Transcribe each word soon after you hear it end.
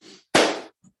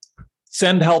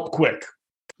Send help quick.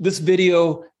 This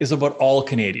video is about all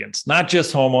Canadians, not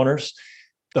just homeowners.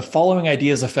 The following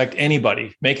ideas affect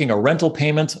anybody making a rental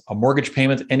payment, a mortgage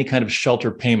payment, any kind of shelter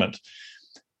payment.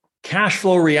 Cash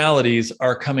flow realities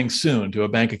are coming soon to a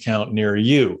bank account near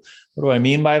you. What do I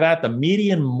mean by that? The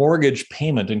median mortgage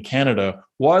payment in Canada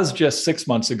was just 6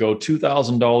 months ago,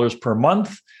 $2,000 per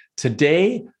month.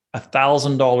 Today,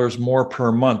 $1,000 more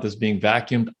per month is being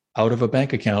vacuumed out of a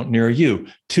bank account near you.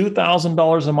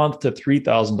 $2,000 a month to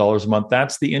 $3,000 a month.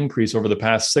 That's the increase over the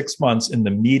past 6 months in the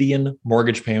median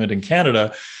mortgage payment in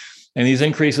Canada. And these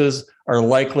increases are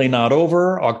likely not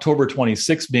over, October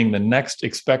 26th being the next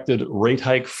expected rate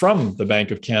hike from the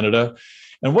Bank of Canada.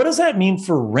 And what does that mean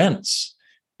for rents?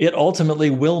 It ultimately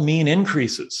will mean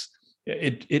increases.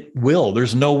 It will.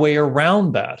 There's no way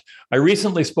around that. I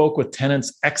recently spoke with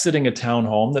tenants exiting a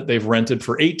townhome that they've rented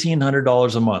for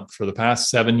 $1,800 a month for the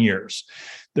past 7 years.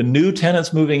 The new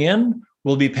tenants moving in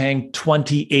will be paying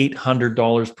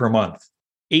 $2,800 per month.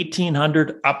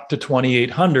 $1,800 up to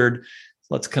 $2,800.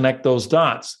 Let's connect those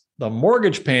dots. The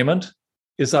mortgage payment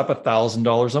is up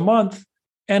 $1,000 a month,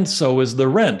 and so is the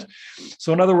rent.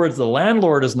 So in other words, the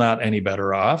landlord is not any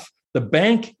better off. The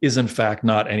bank is in fact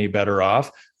not any better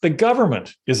off. The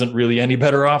government isn't really any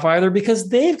better off either because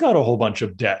they've got a whole bunch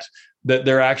of debt that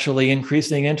they're actually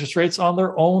increasing interest rates on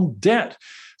their own debt.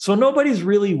 So nobody's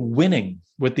really winning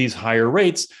with these higher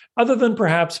rates other than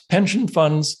perhaps pension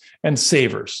funds and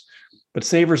savers. But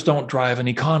savers don't drive an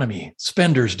economy.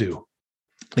 Spenders do.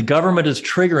 The government is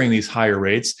triggering these higher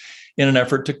rates in an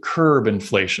effort to curb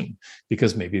inflation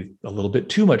because maybe a little bit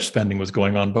too much spending was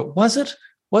going on. But was it?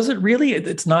 Was it really?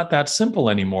 It's not that simple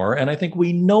anymore. And I think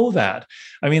we know that.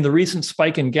 I mean, the recent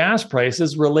spike in gas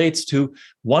prices relates to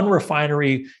one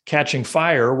refinery catching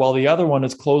fire while the other one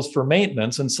is closed for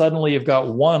maintenance. And suddenly you've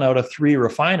got 1 out of 3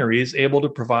 refineries able to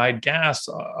provide gas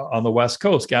on the West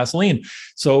Coast, gasoline.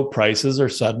 So prices are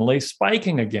suddenly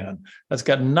spiking again. That's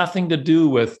got nothing to do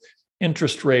with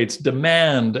interest rates,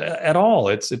 demand at all.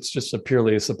 It's just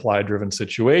purely a supply-driven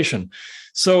situation.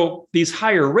 So these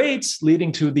higher rates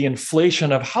leading to the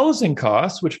inflation of housing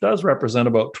costs, which does represent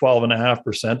about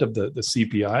 12.5% of the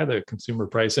CPI, the Consumer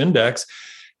Price Index.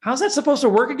 How's that supposed to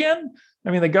work again?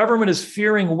 I mean, the government is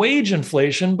fearing wage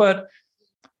inflation, but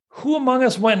who among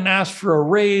us went and asked for a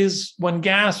raise when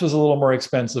gas was a little more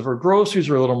expensive or groceries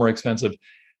were a little more expensive?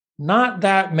 Not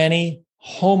that many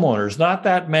homeowners, not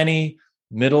that many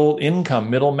middle income,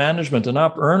 middle management and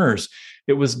up earners.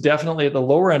 It was definitely at the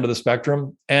lower end of the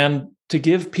spectrum. And to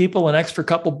give people an extra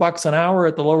couple bucks an hour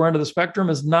at the lower end of the spectrum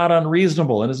is not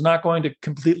unreasonable and is not going to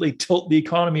completely tilt the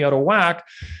economy out of whack.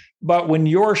 But when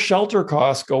your shelter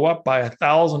costs go up by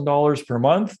 $1,000 per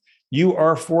month, you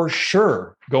are for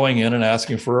sure going in and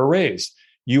asking for a raise.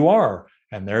 You are.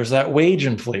 And there's that wage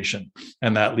inflation.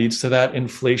 And that leads to that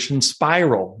inflation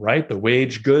spiral, right? The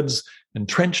wage, goods,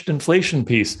 entrenched inflation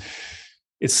piece.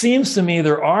 It seems to me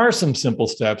there are some simple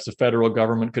steps the federal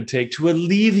government could take to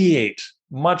alleviate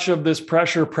much of this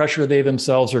pressure they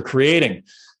themselves are creating.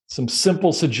 Some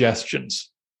simple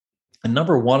suggestions. And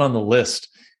number 1 on the list,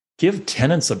 give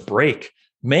tenants a break.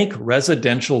 Make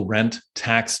residential rent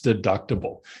tax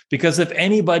deductible. Because if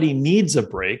anybody needs a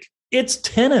break, it's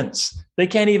tenants. They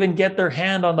can't even get their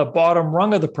hand on the bottom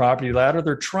rung of the property ladder.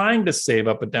 They're trying to save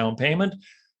up a down payment.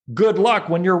 Good luck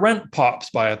when your rent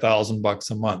pops by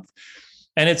 $1,000 a month.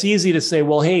 And it's easy to say,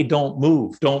 well, hey, don't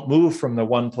move from the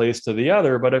one place to the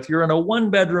other. But if you're in a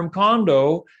 1-bedroom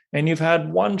condo and you've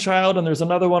had one child and there's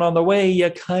another one on the way, you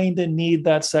kind of need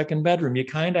that second bedroom. You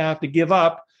kind of have to give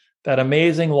up that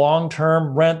amazing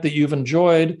long-term rent that you've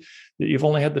enjoyed, that you've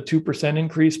only had the 2%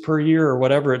 increase per year or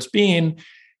whatever it's been.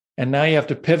 And now you have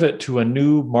to pivot to a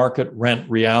new market rent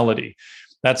reality.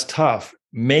 That's tough.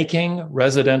 Making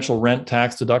residential rent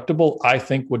tax deductible, I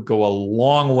think, would go a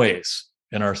long ways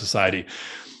in our society.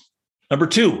 Number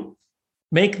 2,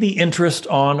 make the interest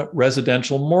on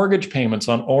residential mortgage payments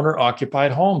on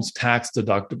owner-occupied homes tax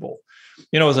deductible.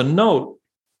 As a note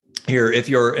here, if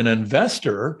you're an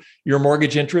investor, your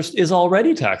mortgage interest is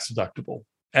already tax deductible.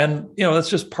 And, that's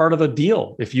just part of the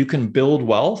deal. If you can build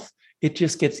wealth, it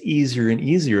just gets easier and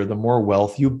easier the more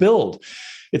wealth you build.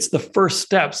 It's the first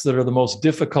steps that are the most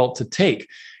difficult to take.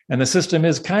 And the system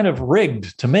is kind of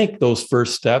rigged to make those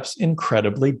first steps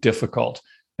incredibly difficult.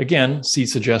 Again, see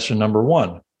suggestion number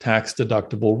 1, tax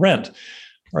deductible rent.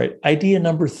 All right, idea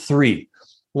number 3,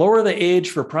 lower the age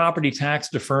for property tax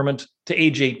deferment to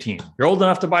age 18. You're old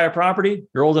enough to buy a property,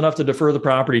 you're old enough to defer the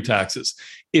property taxes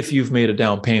if you've made a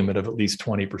down payment of at least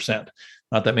 20%.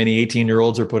 Not that many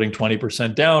 18-year-olds are putting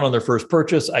 20% down on their first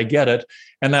purchase. I get it.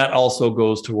 And that also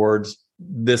goes towards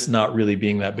this not really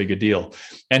being that big a deal.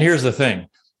 And here's the thing.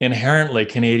 inherently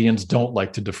Canadians don't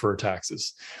like to defer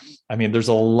taxes. I mean, there's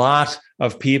a lot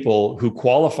of people who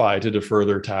qualify to defer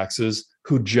their taxes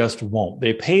who just won't.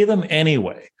 They pay them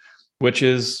anyway, which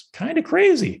is kind of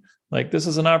crazy. Like, this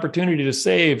is an opportunity to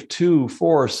save $2,000,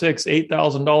 $4,000, $6,000,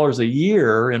 $8,000 a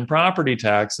year in property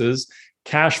taxes,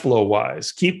 cash flow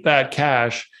wise. Keep that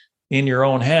cash in your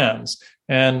own hands.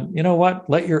 And you know what?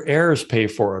 Let your heirs pay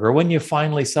for it. Or when you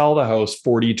finally sell the house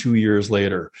 42 years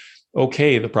later,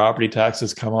 okay, the property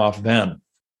taxes come off then.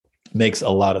 Makes a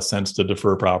lot of sense to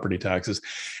defer property taxes.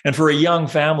 And for a young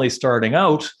family starting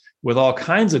out with all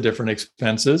kinds of different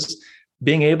expenses,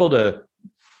 being able to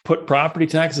put property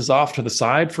taxes off to the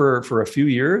side for a few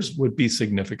years would be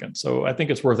significant. So I think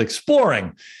it's worth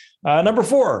exploring. Number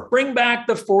 4, bring back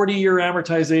the 40-year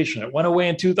amortization. It went away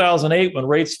in 2008 when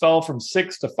rates fell from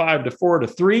 6 to 5 to 4 to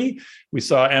 3. We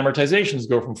saw amortizations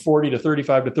go from 40 to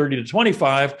 35 to 30 to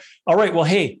 25. All right, well,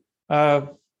 hey,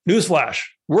 newsflash,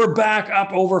 we're back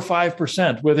up over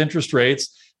 5% with interest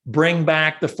rates. Bring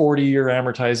back the 40-year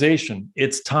amortization.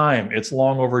 It's time. It's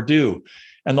long overdue.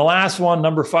 And the last one,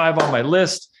 number 5 on my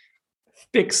list,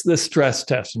 fix the stress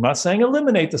test. I'm not saying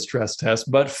eliminate the stress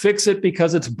test, but fix it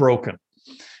because it's broken.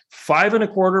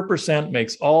 5.25%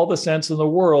 makes all the sense in the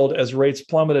world as rates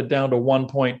plummeted down to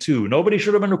 1.2. Nobody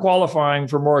should have been qualifying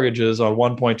for mortgages on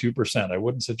 1.2%. I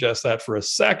wouldn't suggest that for a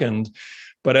second.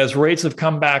 But as rates have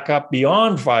come back up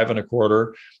beyond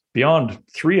 5.25%, beyond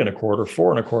 3.25%,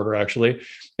 4.25% actually,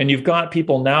 and you've got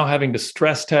people now having to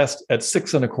stress test at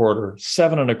 6.25%,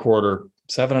 7.25%,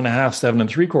 7.5%,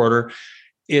 7.75%,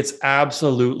 it's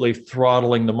absolutely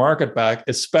throttling the market back,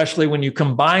 especially when you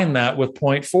combine that with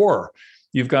 0.4.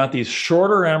 You've got these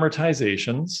shorter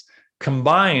amortizations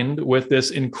combined with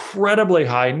this incredibly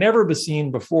high, never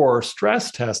seen before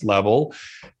stress test level,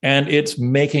 and it's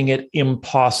making it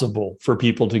impossible for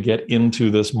people to get into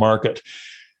this market.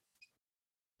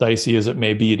 Dicey as it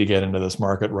may be to get into this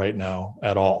market right now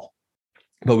at all.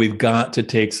 But we've got to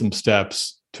take some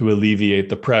steps to alleviate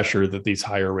the pressure that these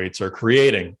higher rates are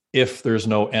creating if there's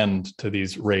no end to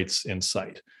these rates in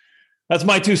sight. That's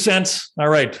my 2 cents. All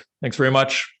right. Thanks very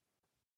much.